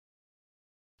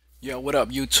Yo, what up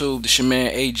YouTube? This your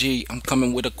man AG. I'm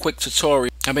coming with a quick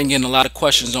tutorial. I've been getting a lot of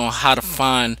questions on how to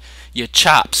find your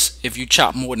chops if you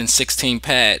chop more than 16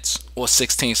 pads or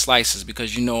 16 slices,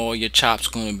 because you know all your chops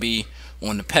are going to be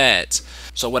on the pads.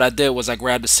 So what I did was I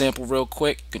grabbed a sample real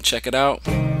quick. You can check it out.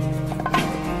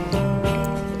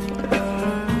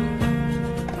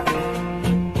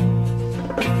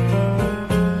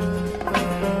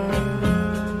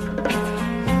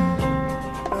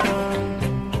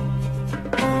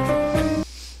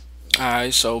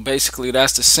 Alright, so basically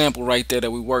that's the sample right there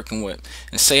that we're working with.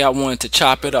 And say I wanted to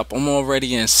chop it up. I'm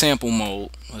already in sample mode,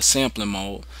 or sampling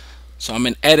mode. So I'm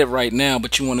in edit right now,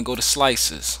 but you want to go to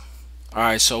slices.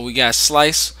 Alright, so we got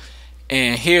slice,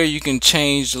 and here you can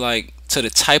change like to the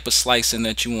type of slicing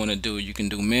that you want to do. You can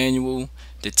do manual,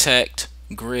 detect,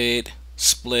 grid,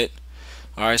 split.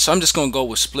 Alright, so I'm just gonna go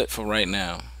with split for right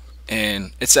now.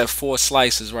 And it's at 4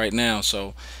 slices right now,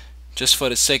 so just for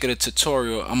the sake of the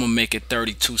tutorial, I'm gonna make it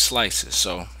 32 slices.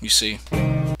 So you see,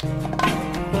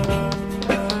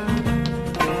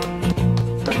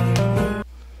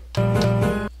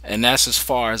 and that's as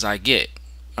far as I get.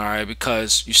 Alright,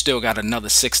 because you still got another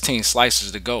 16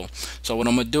 slices to go. So what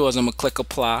I'm gonna do is I'm gonna click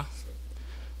apply.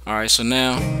 Alright, so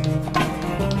now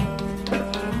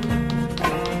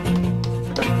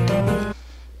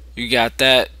you got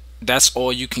that. That's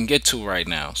all you can get to right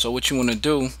now. So what you want to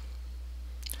do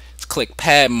is click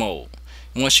pad mode.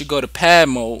 And once you go to pad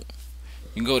mode,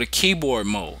 you go to keyboard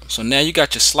mode. So now you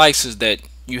got your slices that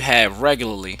you have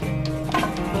regularly.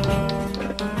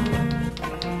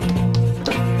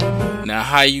 Now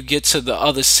how you get to the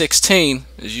other 16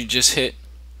 is you just hit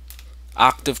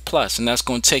octave plus, and that's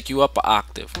going to take you up an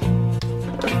octave.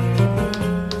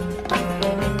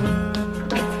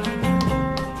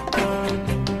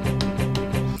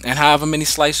 And however many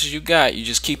slices you got, you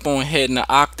just keep on hitting the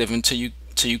octave until you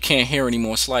can't hear any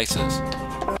more slices.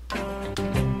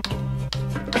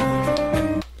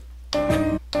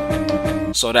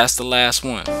 So that's the last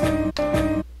one.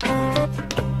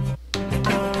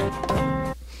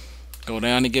 Go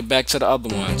down and get back to the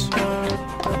other ones.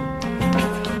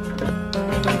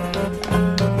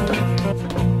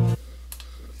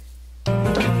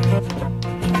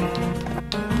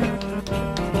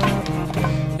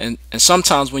 And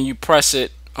sometimes when you press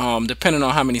it, depending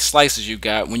on how many slices you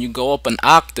got, when you go up an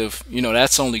octave, you know,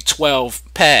 that's only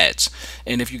 12 pads.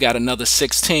 And if you got another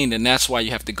 16, then that's why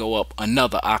you have to go up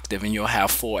another octave, and you'll have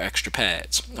 4 extra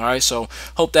pads. Alright, so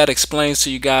hope that explains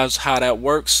to you guys how that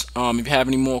works. If you have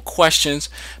any more questions,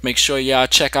 make sure y'all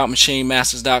check out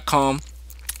MachineMasters.com.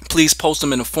 Please post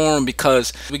them in the forum,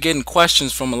 because we're getting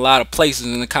questions from a lot of places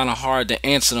and it's kind of hard to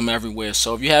answer them everywhere.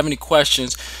 So if you have any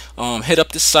questions, hit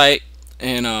up the site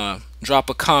and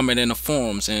drop a comment in the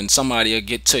forums, and somebody will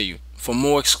get to you. For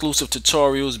more exclusive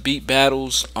tutorials, beat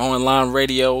battles, online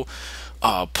radio,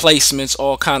 placements,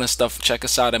 all kind of stuff, check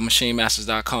us out at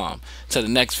MachineMasters.com. Till the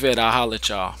next vid, I'll holler at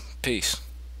y'all. Peace.